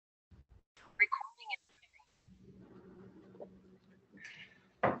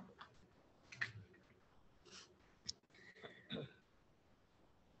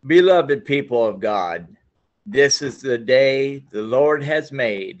Beloved people of God, this is the day the Lord has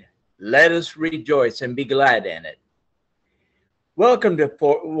made. Let us rejoice and be glad in it. Welcome to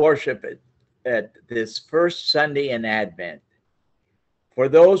worship at this first Sunday in Advent. For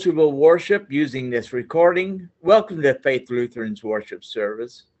those who will worship using this recording, welcome to Faith Lutheran's worship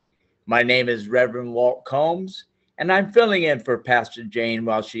service. My name is Reverend Walt Combs, and I'm filling in for Pastor Jane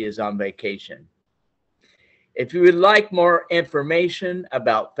while she is on vacation. If you would like more information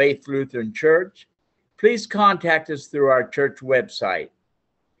about Faith Lutheran Church, please contact us through our church website.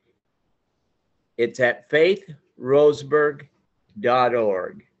 It's at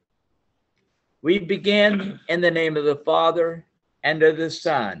faithroseburg.org. We begin in the name of the Father, and of the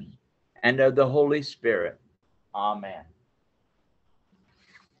Son, and of the Holy Spirit. Amen.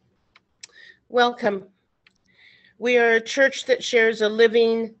 Welcome. We are a church that shares a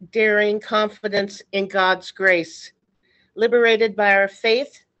living, daring confidence in God's grace. Liberated by our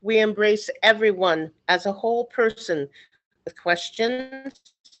faith, we embrace everyone as a whole person with questions,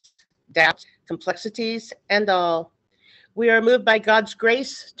 doubts, complexities, and all. We are moved by God's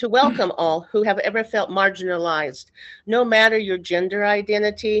grace to welcome all who have ever felt marginalized, no matter your gender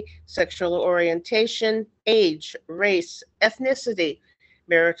identity, sexual orientation, age, race, ethnicity,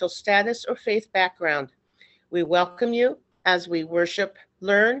 marital status, or faith background. We welcome you as we worship,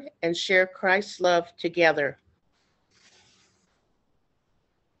 learn, and share Christ's love together.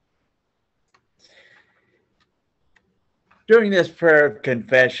 During this prayer of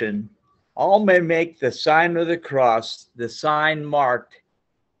confession, all may make the sign of the cross, the sign marked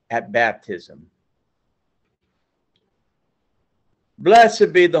at baptism.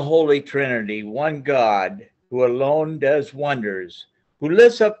 Blessed be the Holy Trinity, one God, who alone does wonders, who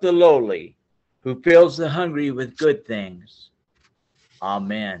lifts up the lowly, who fills the hungry with good things.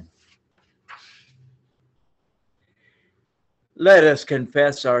 Amen. Let us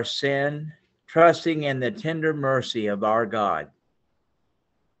confess our sin, trusting in the tender mercy of our God.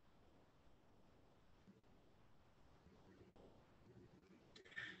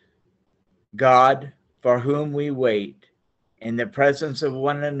 God, for whom we wait, in the presence of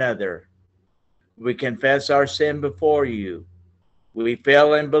one another, we confess our sin before you. We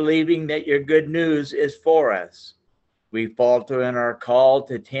fail in believing that your good news is for us. We falter in our call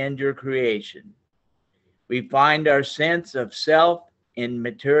to tend your creation. We find our sense of self in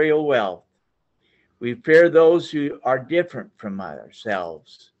material wealth. We fear those who are different from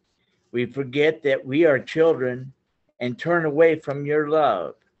ourselves. We forget that we are children and turn away from your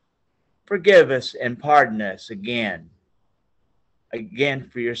love. Forgive us and pardon us again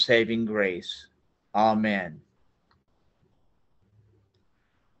for your saving grace. Amen.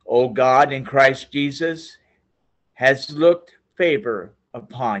 O God, in Christ Jesus has looked favor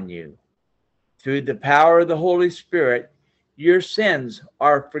upon you. Through the power of the Holy Spirit, your sins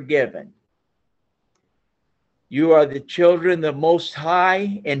are forgiven. You are the children of the Most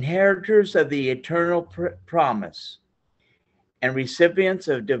High, inheritors of the eternal promise, and recipients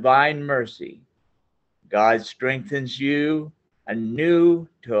of divine mercy. God strengthens you anew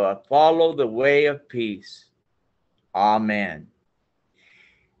to follow the way of peace. Amen.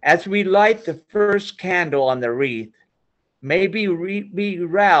 As we light the first candle on the wreath, may we be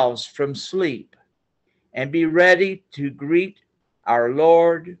roused from sleep and be ready to greet our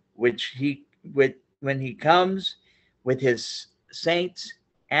Lord, when he comes with his saints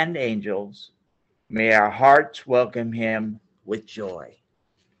and angels. May our hearts welcome him with joy.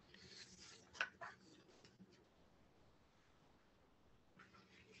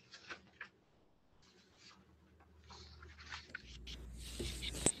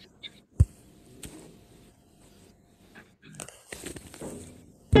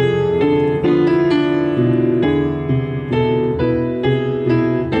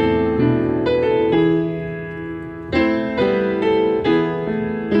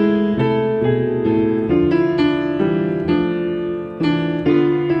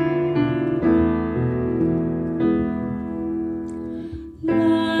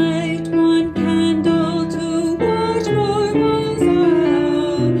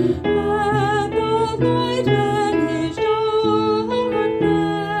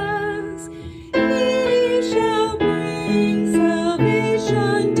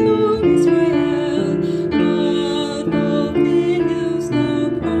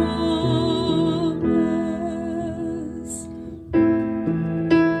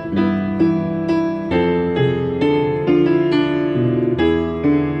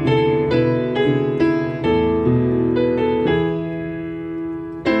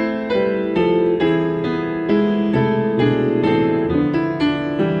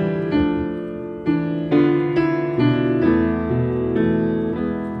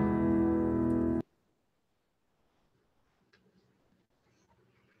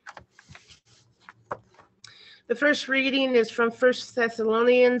 The first reading is from 1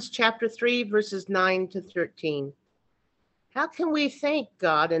 Thessalonians chapter 3, verses 9 to 13. How can we thank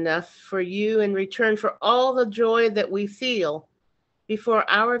God enough for you in return for all the joy that we feel before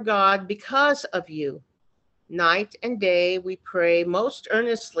our God because of you? Night and day we pray most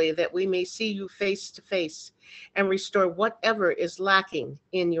earnestly that we may see you face to face and restore whatever is lacking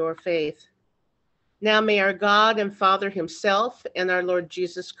in your faith. Now may our God and Father himself and our Lord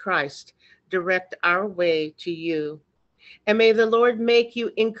Jesus Christ direct our way to you. And may the Lord make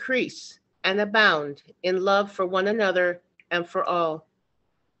you increase and abound in love for one another and for all,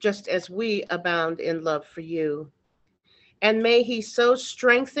 just as we abound in love for you. And may he so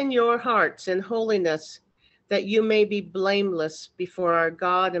strengthen your hearts in holiness that you may be blameless before our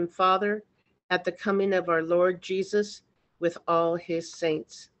God and Father at the coming of our Lord Jesus with all his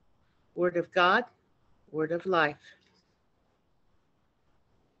saints. Word of God, word of life.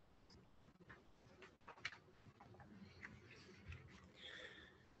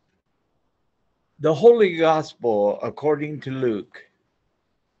 The Holy Gospel according to Luke.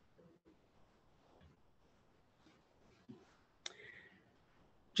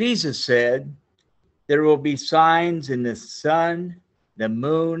 Jesus said, "There will be signs in the sun, the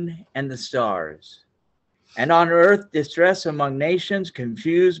moon, and the stars. And on earth distress among nations,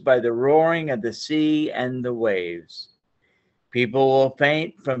 confused by the roaring of the sea and the waves. People will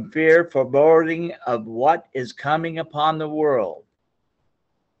faint from fear, foreboding of what is coming upon the world.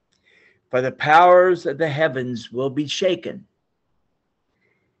 For the powers of the heavens will be shaken.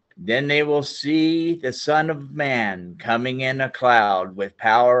 Then they will see the Son of Man coming in a cloud with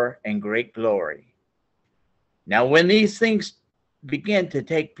power and great glory. Now, when these things begin to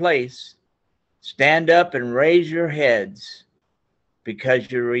take place, stand up and raise your heads, because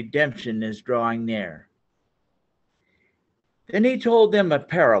your redemption is drawing near." Then he told them a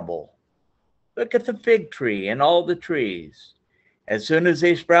parable. "Look at the fig tree and all the trees. As soon as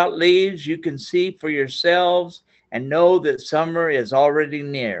they sprout leaves, you can see for yourselves and know that summer is already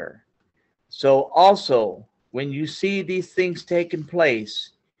near. So also, when you see these things taking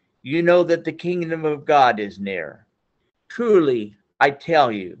place, you know that the kingdom of God is near. Truly, I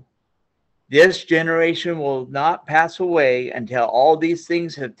tell you, this generation will not pass away until all these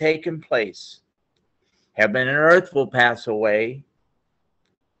things have taken place. Heaven and earth will pass away,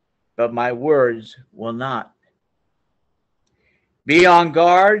 but my words will not. Be on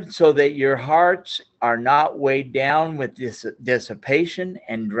guard so that your hearts are not weighed down with dissipation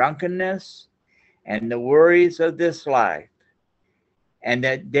and drunkenness and the worries of this life, and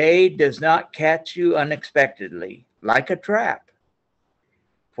that day does not catch you unexpectedly like a trap.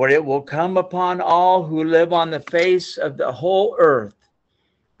 For it will come upon all who live on the face of the whole earth.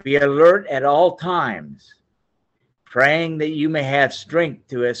 Be alert at all times, praying that you may have strength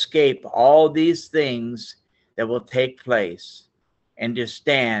to escape all these things that will take place, and to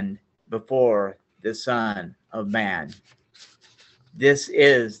stand before the Son of Man." This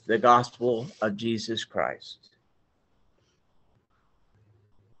is the gospel of Jesus Christ.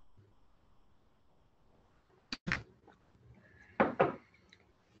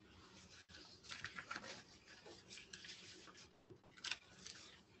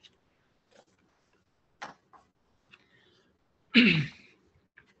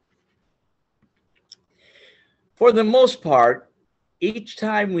 For the most part, each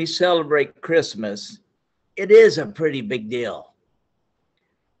time we celebrate Christmas, it is a pretty big deal.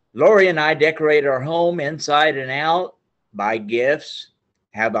 Lori and I decorate our home inside and out, buy gifts,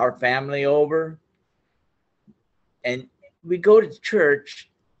 have our family over, and we go to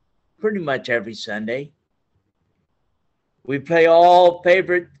church pretty much every Sunday. We play all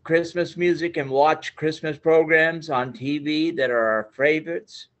favorite Christmas music and watch Christmas programs on TV that are our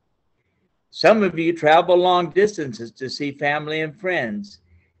favorites. Some of you travel long distances to see family and friends.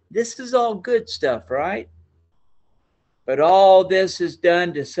 This is all good stuff, right? But all this is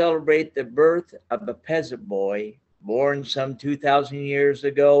done to celebrate the birth of a peasant boy born some 2,000 years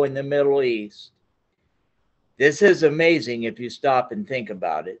ago in the Middle East. This is amazing if you stop and think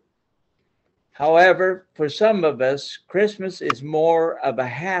about it. However, for some of us, Christmas is more of a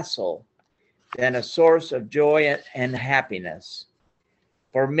hassle than a source of joy and happiness.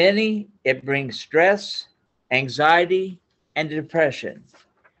 For many, it brings stress, anxiety, and depression.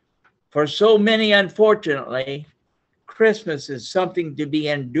 For so many, unfortunately, Christmas is something to be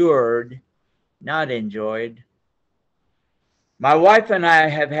endured, not enjoyed. My wife and I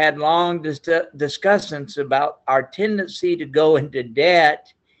have had long discussions about our tendency to go into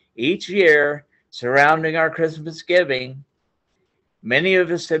debt each year surrounding our Christmas giving. Many of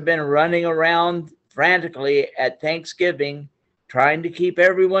us have been running around frantically at Thanksgiving, trying to keep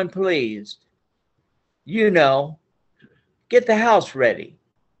everyone pleased. You know, get the house ready,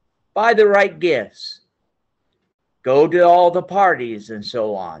 buy the right gifts, go to all the parties, and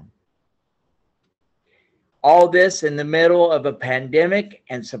so on. All this in the middle of a pandemic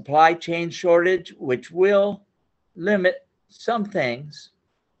and supply chain shortage, which will limit some things.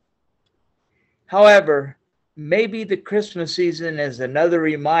 However, maybe the Christmas season is another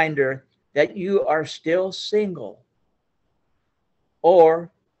reminder that you are still single,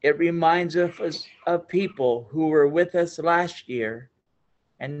 or it reminds us of people who were with us last year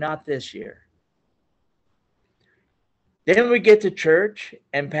and not this year. Then we get to church,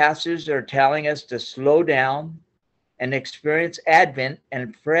 and pastors are telling us to slow down and experience Advent in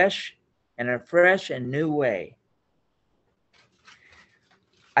a fresh and new way.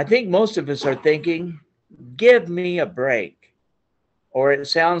 I think most of us are thinking, give me a break. Or it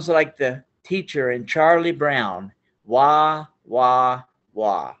sounds like the teacher in Charlie Brown, wah, wah,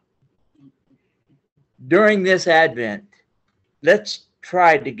 wah. During this Advent, let's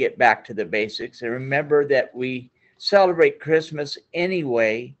try to get back to the basics and remember that we celebrate Christmas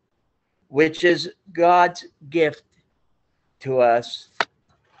anyway, which is God's gift to us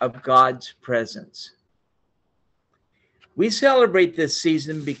of God's presence. We celebrate this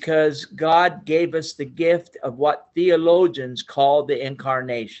season because God gave us the gift of what theologians call the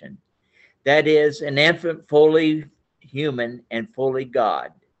incarnation. That is, an infant fully human and fully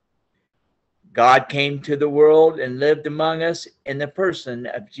God. God came to the world and lived among us in the person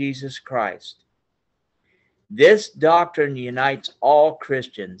of Jesus Christ. This doctrine unites all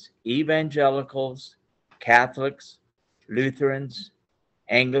Christians, evangelicals, Catholics, Lutherans,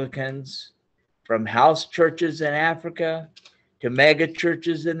 Anglicans, from house churches in Africa to mega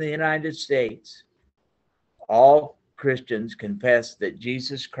churches in the United States. All Christians confess that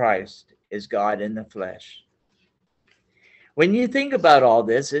Jesus Christ is God in the flesh. When you think about all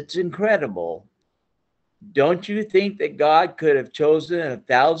this, it's incredible. Don't you think that God could have chosen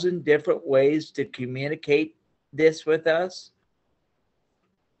 1,000 different ways to communicate this with us?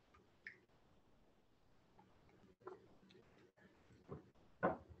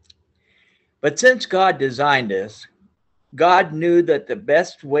 But since God designed us, God knew that the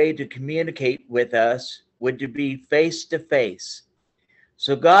best way to communicate with us would to be face to face.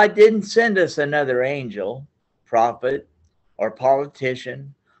 So God didn't send us another angel, prophet, or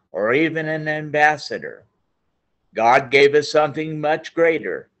politician, or even an ambassador. God gave us something much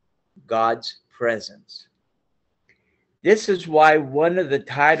greater, God's presence. This is why one of the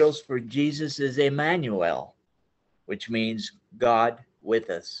titles for Jesus is Emmanuel, which means God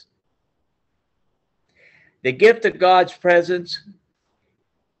with us. The gift of God's presence,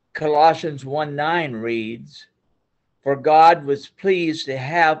 Colossians 1:9 reads, "For God was pleased to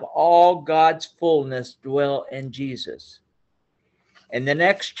have all God's fullness dwell in Jesus." In the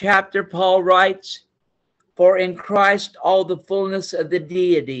next chapter, Paul writes, "For in Christ all the fullness of the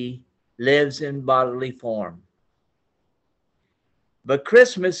deity lives in bodily form." But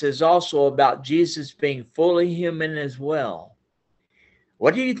Christmas is also about Jesus being fully human as well.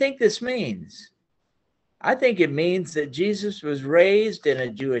 What do you think this means? I think it means that Jesus was raised in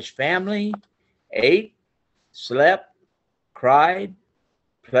a Jewish family, ate, slept, cried,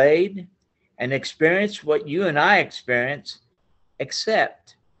 played, and experienced what you and I experience,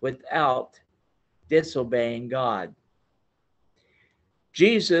 except without disobeying God.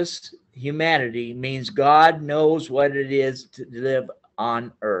 Jesus' humanity means God knows what it is to live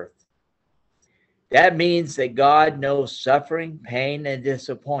on earth. That means that God knows suffering, pain, and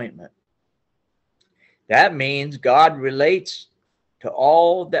disappointment. That means God relates to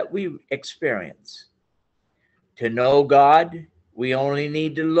all that we experience. To know God, we only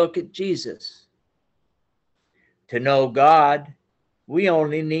need to look at Jesus. To know God, we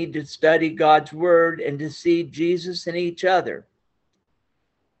only need to study God's word and to see Jesus in each other.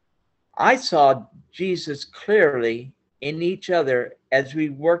 I saw Jesus clearly in each other as we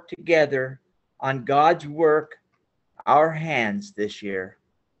worked together on God's work, our hands this year.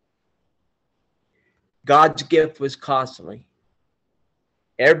 God's gift was costly.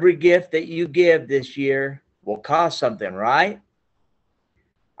 Every gift that you give this year will cost something, right?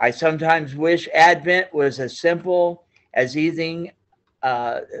 I sometimes wish Advent was as simple as eating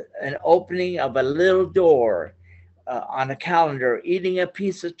an opening of a little door on a calendar, eating a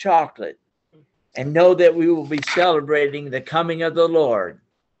piece of chocolate, and know that we will be celebrating the coming of the Lord.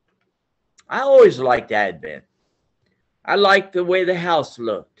 I always liked Advent. I liked the way the house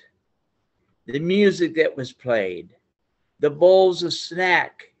looked, the music that was played, the bowls of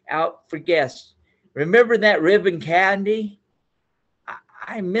snack out for guests. Remember that ribbon candy?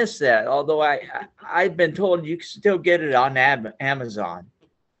 I miss that, although I've been told you can still get it on Amazon.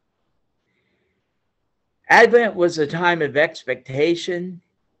 Advent was a time of expectation,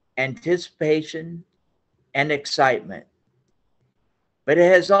 anticipation, and excitement. But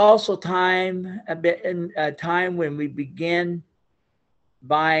it has also a time when we begin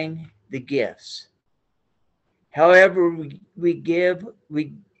buying the gifts. However, we give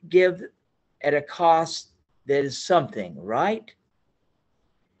at a cost that is something, right?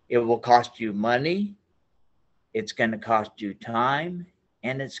 It will cost you money, it's going to cost you time,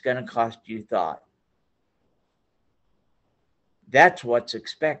 and it's going to cost you thought. That's what's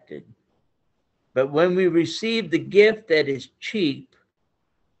expected. But when we receive the gift that is cheap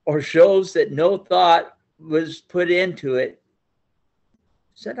or shows that no thought was put into it,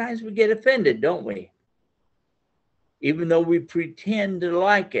 sometimes we get offended, don't we? Even though we pretend to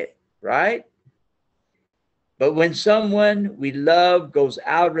like it, right? But when someone we love goes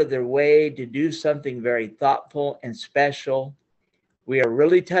out of their way to do something very thoughtful and special, we are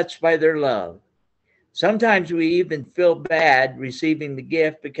really touched by their love. Sometimes we even feel bad receiving the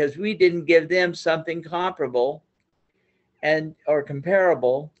gift because we didn't give them something comparable or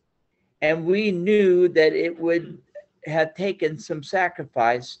comparable, and we knew that it would have taken some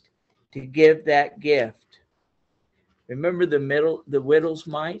sacrifice to give that gift. Remember the widow's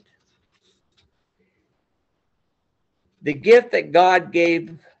mite? The gift that God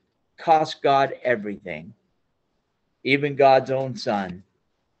gave cost God everything, even God's own son.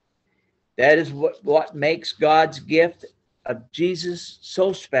 That is what makes God's gift of Jesus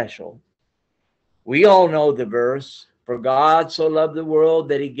so special. We all know the verse, for God so loved the world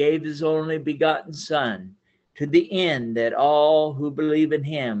that he gave his only begotten Son, to the end that all who believe in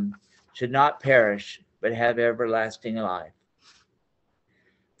him should not perish, but have everlasting life.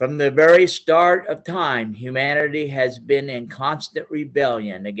 From the very start of time, humanity has been in constant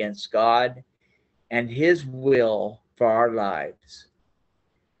rebellion against God and his will for our lives.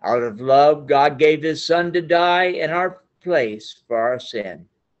 Out of love, God gave his Son to die in our place for our sin.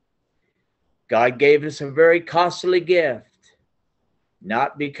 God gave us a very costly gift,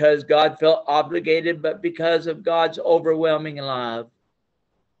 not because God felt obligated, but because of God's overwhelming love.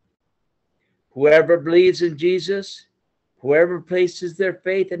 Whoever believes in Jesus, whoever places their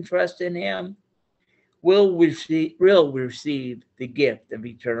faith and trust in him, will receive the gift of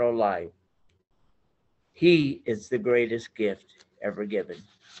eternal life. He is the greatest gift ever given.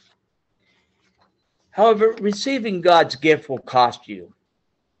 However, receiving God's gift will cost you.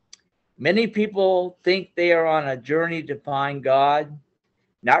 Many people think they are on a journey to find God,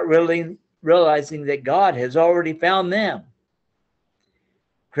 not really realizing that God has already found them.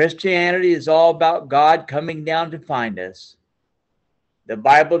 Christianity is all about God coming down to find us. The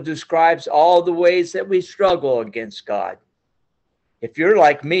Bible describes all the ways that we struggle against God. If you're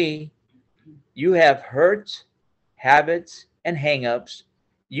like me, you have hurts, habits, and hang-ups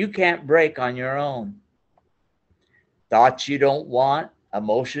you can't break on your own. Thoughts you don't want,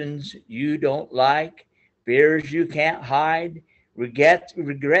 emotions you don't like, fears you can't hide,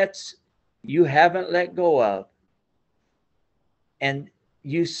 regrets you haven't let go of. And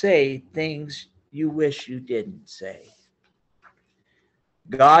you say things you wish you didn't say.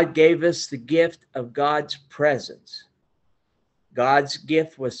 God gave us the gift of God's presence. God's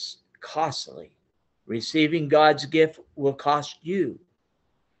gift was costly. Receiving God's gift will cost you.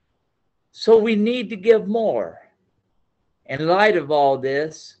 So we need to give more. In light of all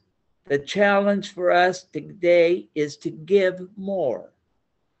this, the challenge for us today is to give more.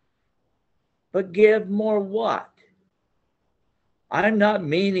 But give more what? I'm not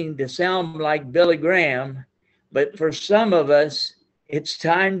meaning to sound like Billy Graham, but for some of us, it's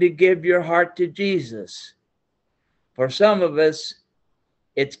time to give your heart to Jesus. For some of us,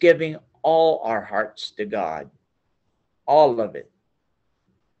 it's giving all our hearts to God. All of it.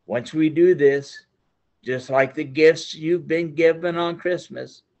 Once we do this, just like the gifts you've been given on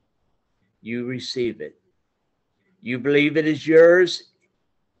Christmas, you receive it. You believe it is yours,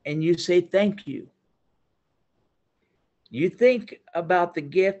 and you say thank you. You think about the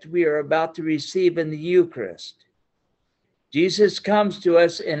gift we are about to receive in the Eucharist. Jesus comes to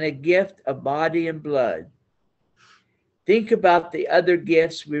us in a gift of body and blood. Think about the other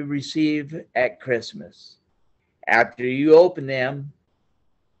gifts we receive at Christmas. After you open them,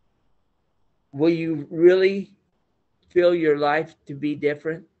 will you really feel your life to be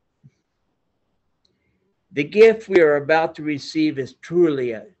different? The gift we are about to receive is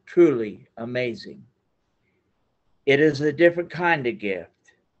truly amazing. It is a different kind of gift.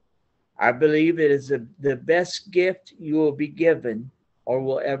 I believe it is the best gift you will be given or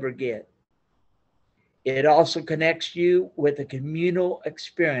will ever get. It also connects you with a communal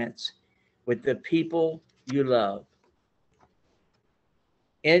experience with the people you love.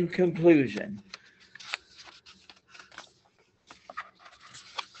 In conclusion,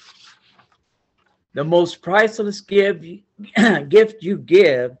 The most priceless gift you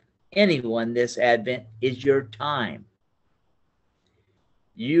give anyone this Advent is your time.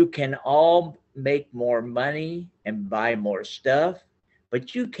 You can all make more money and buy more stuff,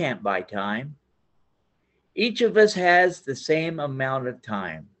 but you can't buy time. Each of us has the same amount of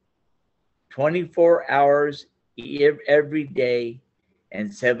time, 24 hours every day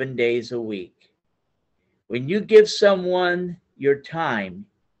and 7 days a week. When you give someone your time,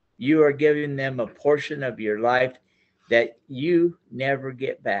 you are giving them a portion of your life that you never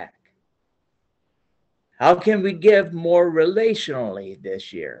get back. How can we give more relationally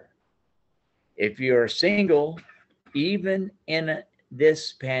this year? If you're single, even in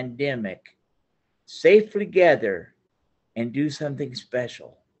this pandemic, safely gather and do something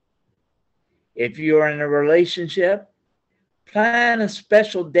special. If you're in a relationship, plan a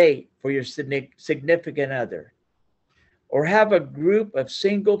special date for your significant other, or have a group of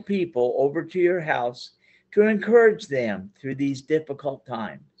single people over to your house to encourage them through these difficult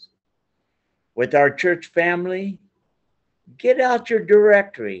times. With our church family, get out your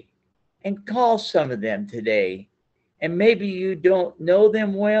directory and call some of them today. And maybe you don't know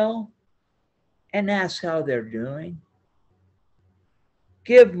them well, and ask how they're doing.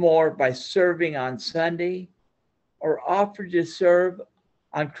 Give more by serving on Sunday or offer to serve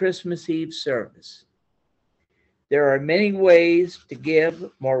on Christmas Eve service. There are many ways to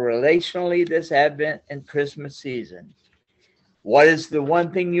give more relationally this Advent and Christmas season. What is the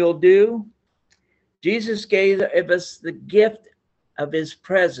one thing you'll do? Jesus gave us the gift of his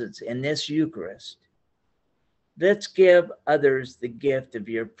presence in this Eucharist. Let's give others the gift of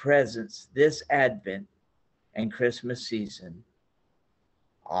your presence this Advent and Christmas season.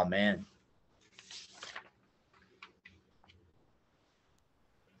 Amen.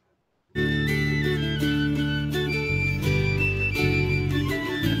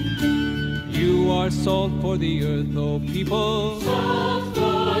 You are salt for the earth, O people. Salt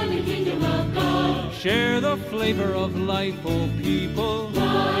for the kingdom of God. Share the flavor of life, O people.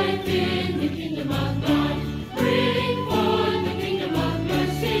 Life in the kingdom of God. Bring forth the kingdom of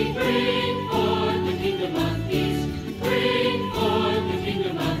mercy. Bring forth the kingdom of peace. Bring forth the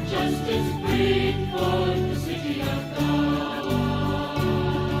kingdom of justice. Bring forth the city of God.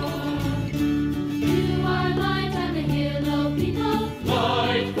 You are light on the hill, O people.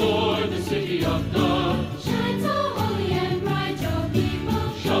 Light for the city of God. Shine so holy and bright, O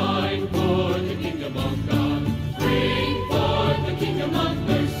people. Shine for the kingdom of God. Bring forth the kingdom of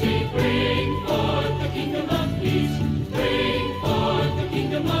mercy. Bring forth the kingdom of peace. Bring forth the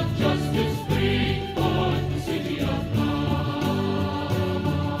kingdom of justice. Bring forth the city of God.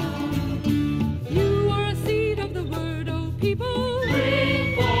 You are a seed of the word, O people.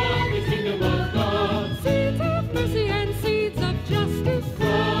 Bring forth the kingdom of God. Seeds of mercy and seeds of justice.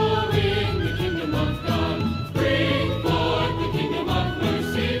 Grow in the kingdom of God. Bring forth the kingdom of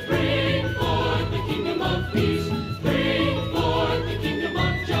mercy. Bring forth the kingdom of peace. Bring forth the kingdom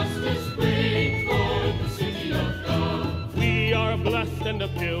of justice. Bring forth the city of God. We are blessed and a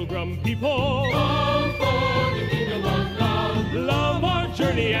pilgrim people. Come for the kingdom of God. Love our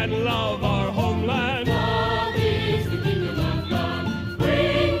journey and love our homeland. Love is the kingdom of God.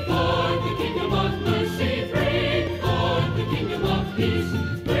 Bring forth the kingdom of mercy. Bring forth the kingdom of peace.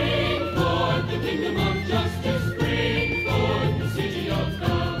 Bring forth the kingdom of justice. Bring forth the city of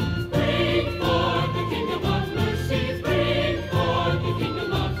God. Bring forth the kingdom of mercy. Bring forth the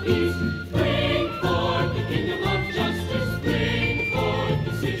kingdom of peace. Bring forth the kingdom of justice. Bring forth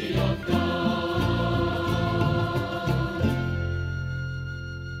the city of God.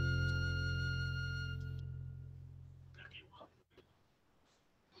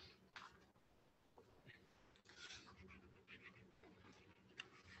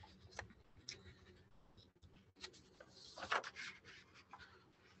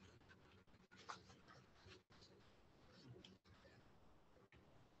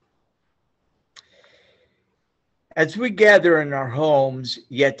 As we gather in our homes,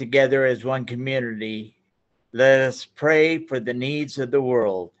 yet together as one community, let us pray for the needs of the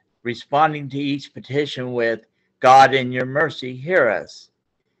world, responding to each petition with, God, in your mercy, hear us.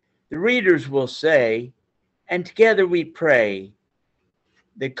 The readers will say, and together we pray.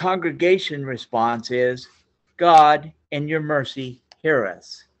 The congregation response is, God, in your mercy, hear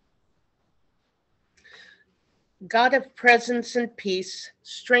us. God of presence and peace,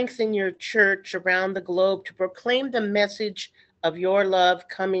 strengthen your church around the globe to proclaim the message of your love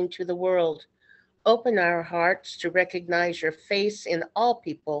coming to the world. Open our hearts to recognize your face in all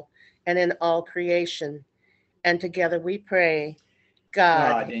people and in all creation. And together we pray,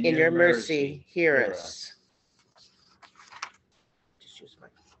 God, in your mercy, hear us.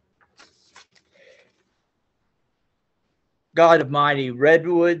 God of mighty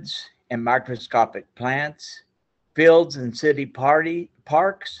redwoods and microscopic plants, fields and city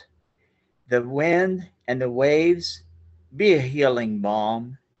parks, the wind and the waves, be a healing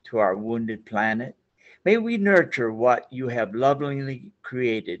balm to our wounded planet. May we nurture what you have lovingly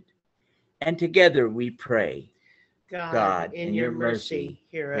created. And together we pray, God, in your mercy,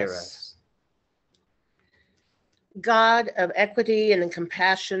 hear us. God of equity and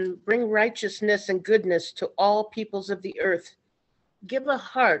compassion, bring righteousness and goodness to all peoples of the earth. Give a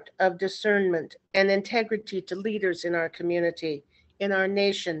heart of discernment and integrity to leaders in our community, in our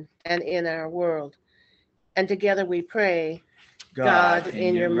nation, and in our world. And together we pray, God,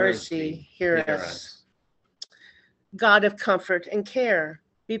 in your mercy, hear us. God of comfort and care,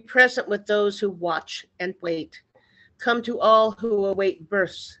 be present with those who watch and wait. Come to all who await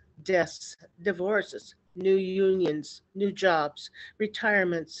births, deaths, divorces, new unions, new jobs,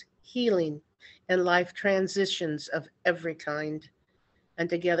 retirements, healing, and life transitions of every kind. And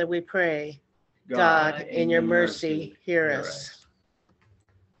together we pray, God, in your mercy, hear us.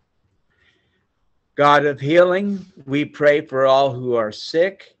 God of healing, we pray for all who are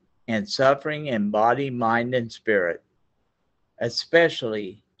sick and suffering in body, mind, and spirit,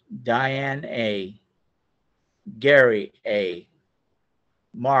 especially Diane A., Gary A.,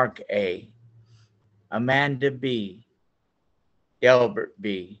 Mark A., Amanda B., Delbert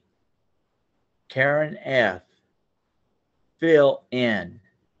B., Karen F., Phil N.,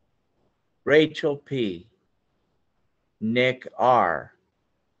 Rachel P., Nick R.,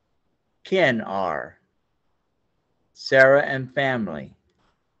 Ken R., Sarah and family,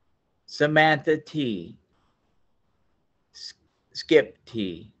 Samantha T., Skip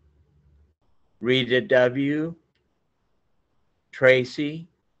T., Rita W., Tracy,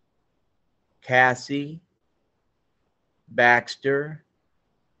 Cassie, Baxter,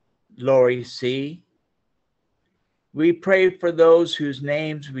 Lori C. We pray for those whose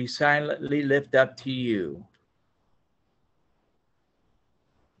names we silently lift up to you.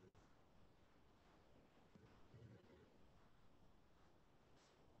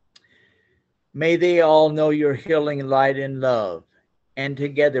 May they all know your healing light and love. And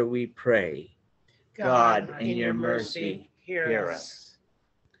together we pray, God, in your mercy, hear us.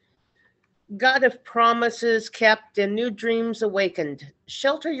 God of promises kept and new dreams awakened,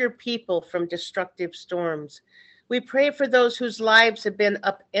 shelter your people from destructive storms. We pray for those whose lives have been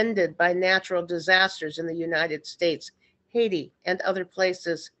upended by natural disasters in the United States, Haiti, and other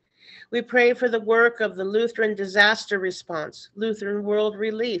places. We pray for the work of the Lutheran Disaster Response, Lutheran World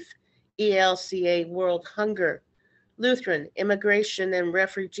Relief, ELCA World Hunger, Lutheran Immigration and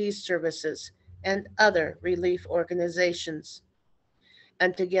Refugee Services, and other relief organizations.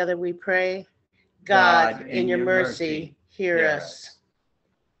 And together we pray, God, in your mercy, hear us.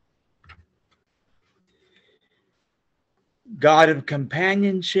 God of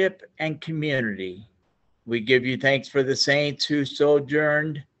companionship and community, we give you thanks for the saints who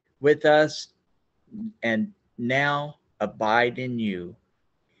sojourned with us and now abide in you.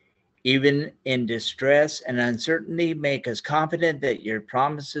 Even in distress and uncertainty, make us confident that your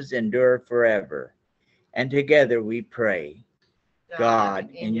promises endure forever. And together we pray, God,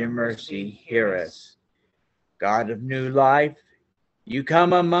 in your mercy, hear us. God of new life, you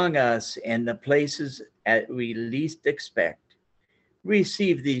come among us in the places that we least expect.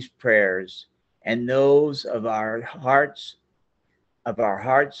 Receive these prayers and those of our hearts,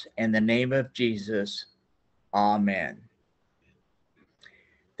 in the name of Jesus. Amen.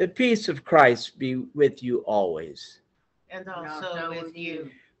 The peace of Christ be with you always. And also with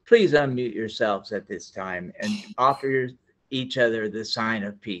you. Please unmute yourselves at this time and offer each other the sign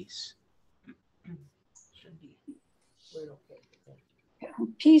of peace.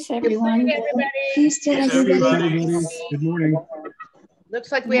 Peace, everyone. Good morning, everybody. Peace to everybody. Good morning.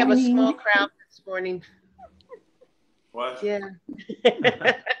 Looks like we have a small crowd this morning. What? Yeah.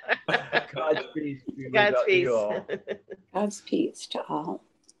 God's peace be with God's peace. you all. God's peace to all.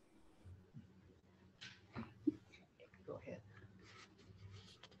 Go ahead.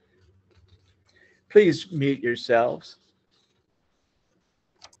 Please mute yourselves.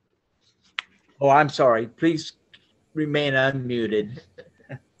 Oh, I'm sorry. Please remain unmuted.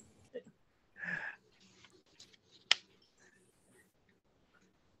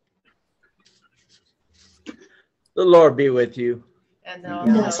 The Lord be with you. And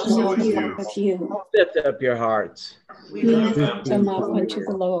Also also with you. Lift up your hearts. we Lift them up unto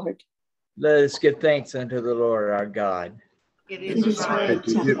the Lord. Let us give thanks unto the Lord our God. It It is right. right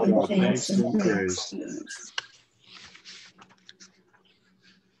to give give all thanks thanks and and praise.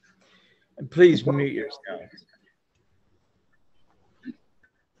 And please mute yourselves.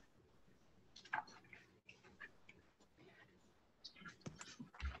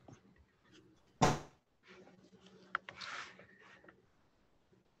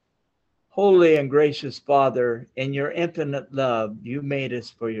 Holy and gracious Father, in your infinite love, you made us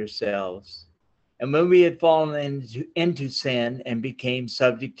for yourselves. And when we had fallen into sin and became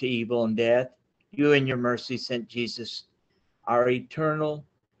subject to evil and death, you in your mercy sent Jesus, our eternal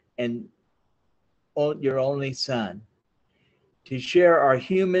and your only Son, to share our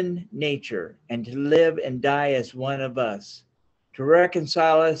human nature and to live and die as one of us, to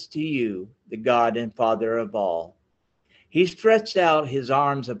reconcile us to you, the God and Father of all. He stretched out his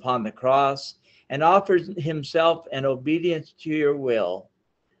arms upon the cross and offered himself in obedience to your will,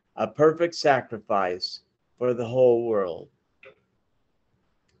 a perfect sacrifice for the whole world.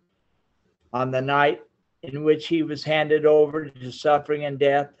 On the night in which he was handed over to suffering and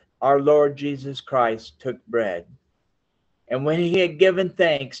death, our Lord Jesus Christ took bread. And when he had given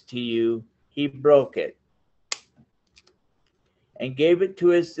thanks to you, he broke it and gave it to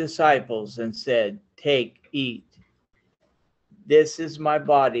his disciples and said, "Take, eat. This is my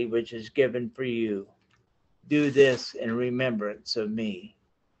body, which is given for you. Do this in remembrance of me."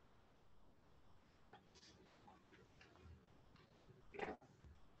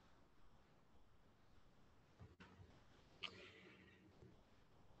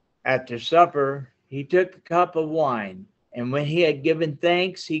 After supper, he took a cup of wine, and when he had given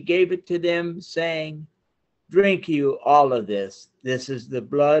thanks, he gave it to them, saying, "Drink you all of this. This is the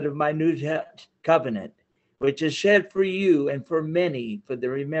blood of my new covenant, which is shed for you and for many for the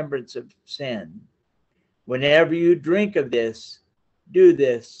remembrance of sin. Whenever you drink of this, do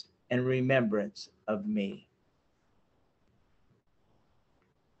this in remembrance of me."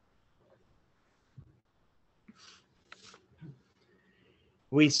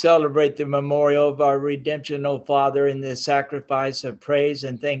 We celebrate the memorial of our redemption, O Father, in this sacrifice of praise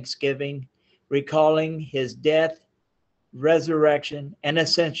and thanksgiving, recalling his death, resurrection, and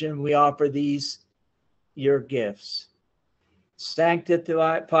ascension. We offer these your gifts.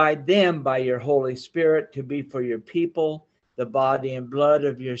 Sanctify them by your Holy Spirit to be for your people, the body and blood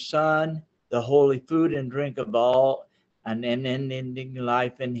of your Son, the holy food and drink of all, an unending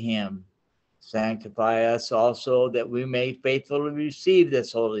life in him. Sanctify us also that we may faithfully receive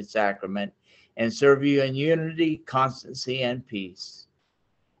this holy sacrament and serve you in unity, constancy, and peace.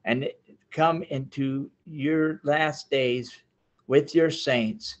 And come into your last days with your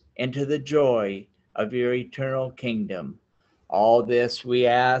saints into the joy of your eternal kingdom. All this we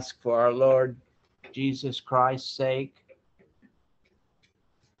ask for our Lord Jesus Christ's sake.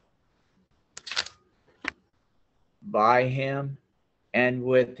 By him and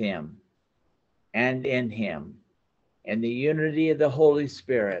with him and in him, in the unity of the Holy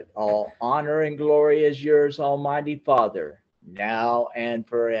Spirit, all honor and glory is yours, Almighty Father, now and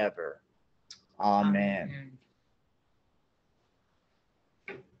forever. Amen.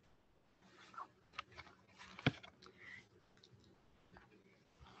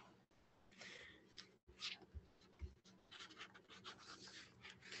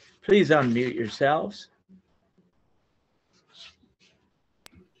 Please unmute yourselves.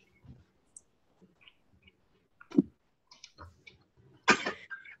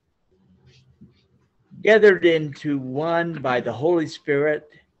 Gathered into one by the Holy Spirit,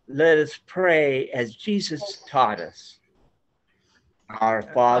 let us pray as Jesus taught us. Our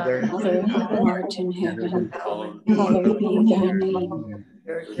Father, Father, who art in heaven, hallowed be thy name.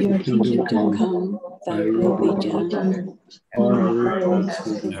 Your kingdom come, thy will be done, on earth as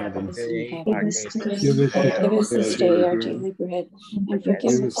it is in heaven. Give us this day our daily bread, and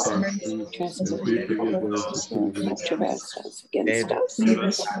forgive us our trespasses, not trespass against us. Lead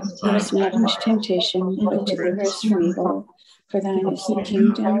us not into temptation, but deliver us from evil. For thine is the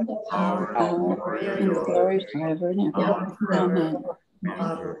kingdom, the power, and the glory forever and ever.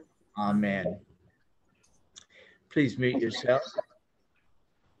 Amen. Amen. Please mute yourself.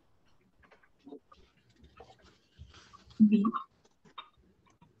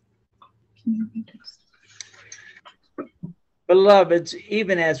 Beloveds,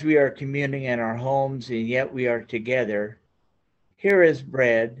 even as we are communing in our homes and yet we are together, here is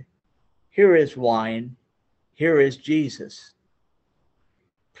bread, here is wine, here is Jesus.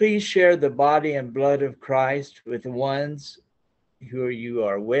 Please share the body and blood of Christ with the ones who you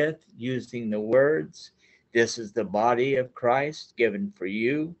are with, using the words, "This is the body of Christ given for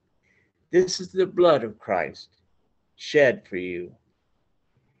you. This is the blood of Christ shed for you."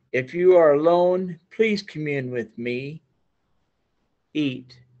 If you are alone, please commune with me.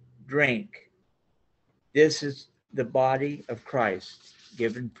 Eat, drink. This is the body of Christ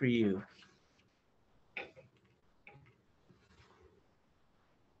given for you.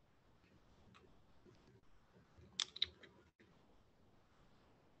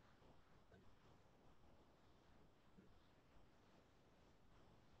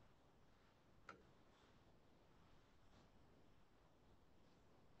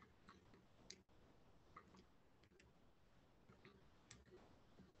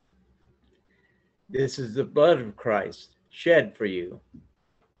 This is the blood of Christ shed for you.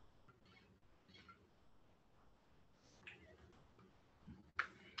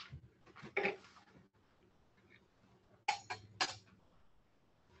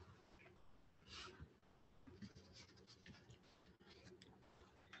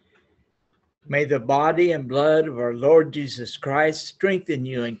 May the body and blood of our Lord Jesus Christ strengthen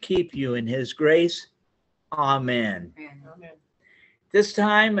you and keep you in his grace. Amen. Amen. This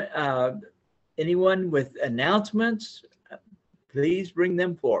time, anyone with announcements, please bring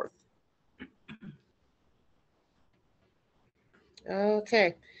them forth.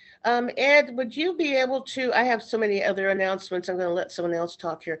 Okay. Ed, would you be able to, I have so many other announcements. I'm going to let someone else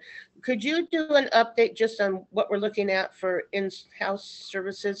talk here. Could you do an update just on what we're looking at for in-house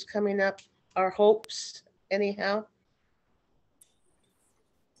services coming up? Our hopes, anyhow?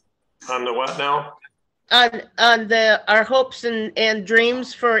 On the what now? On our hopes and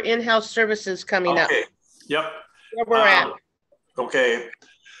dreams for in-house services coming up. Okay. Yep. Where we're at. Okay.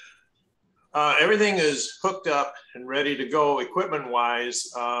 Everything is hooked up and ready to go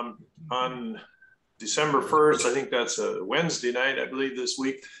equipment-wise. On December 1st, I think that's a Wednesday night, I believe, this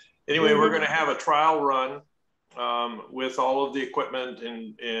week. Anyway, we're going to have a trial run with all of the equipment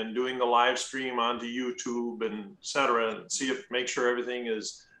and doing the live stream onto YouTube and et cetera, and make sure everything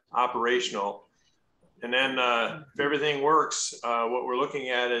is operational. And then if everything works, what we're looking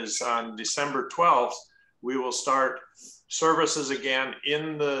at is on December 12th, we will start services again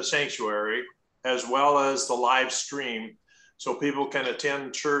in the sanctuary, as well as the live stream. So people can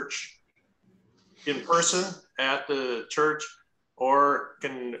attend church in person at the church, or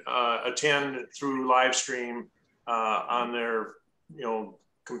can attend through live stream on their,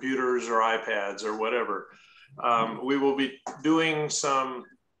 computers or iPads or whatever. We will be doing some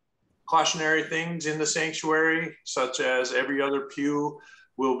cautionary things in the sanctuary, such as every other pew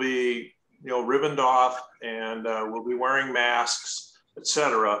will be, ribboned off, and we'll be wearing masks,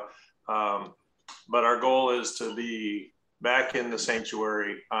 etc. But our goal is to be back in the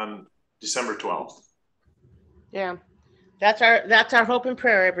sanctuary on December 12th. Yeah. That's our hope and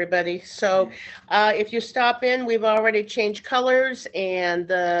prayer, everybody. So if you stop in, we've already changed colors and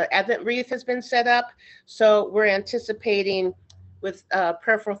the Advent wreath has been set up. So we're anticipating with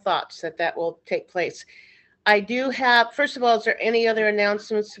prayerful thoughts that will take place. I do have, first of all, is there any other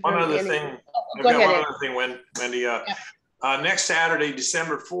announcements? One other thing, go ahead. One other thing, Wendy. Next Saturday,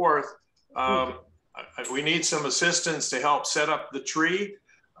 December 4th, we need some assistance to help set up the tree.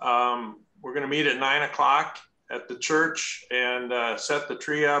 We're going to meet at 9 o'clock at the church and set the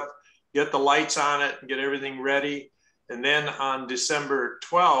tree up, get the lights on it, and get everything ready. And then on December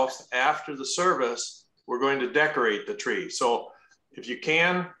 12th, after the service, we're going to decorate the tree. So if you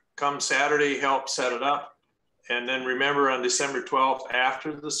can, come Saturday, help set it up. And then remember, on December 12th,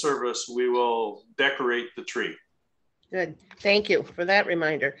 after the service, we will decorate the tree. Good. Thank you for that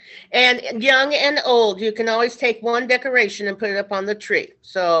reminder. And young and old, you can always take one decoration and put it up on the tree.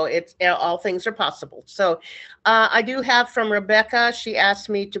 So it's all things are possible. So I do have from Rebecca, she asked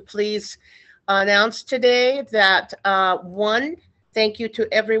me to please announce today that one, thank you to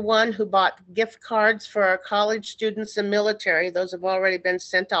everyone who bought gift cards for our college students and military. Those have already been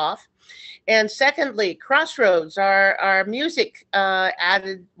sent off. And secondly, Crossroads, our music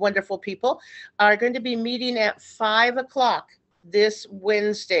added wonderful people, are going to be meeting at 5 o'clock this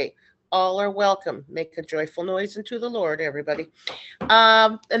Wednesday. All are welcome. Make a joyful noise unto the Lord, everybody.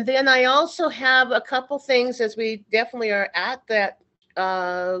 And then I also have a couple things, as we definitely are at that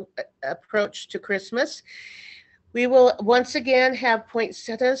approach to Christmas. We will once again have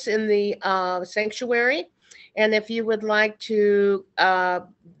poinsettias in the sanctuary. And if you would like to,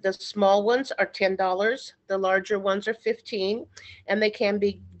 the small ones are $10, the larger ones are $15, and they can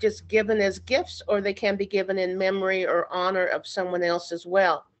be just given as gifts, or they can be given in memory or honor of someone else as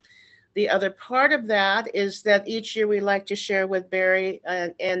well. The other part of that is that each year we like to share with Barry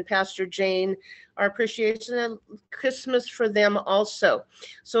and Pastor Jane our appreciation of Christmas for them also.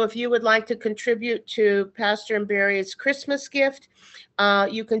 So if you would like to contribute to Pastor and Barry's Christmas gift,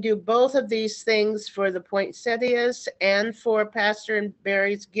 you can do both of these things for the poinsettias and for Pastor and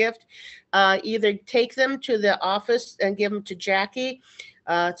Barry's gift. Either take them to the office and give them to Jackie.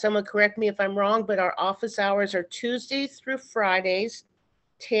 Someone correct me if I'm wrong, but our office hours are Tuesdays through Fridays,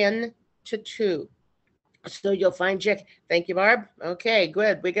 10 to 2. So you'll find Jack. Thank you, Barb. Okay,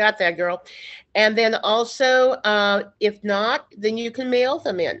 good. We got that, girl. And then also, if not, then you can mail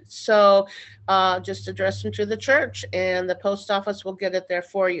them in. So just address them to the church and the post office will get it there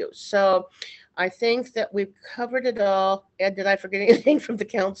for you. So I think that we've covered it all. Ed, did I forget anything from the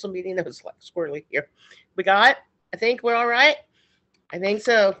council meeting? That was like squirrely here. We got it? I think we're all right. I think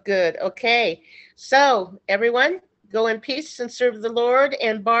so. Good. Okay. So everyone, go in peace and serve the Lord.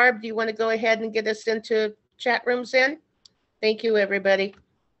 And Barb, do you want to go ahead and get us into chat rooms in? Thank you, everybody.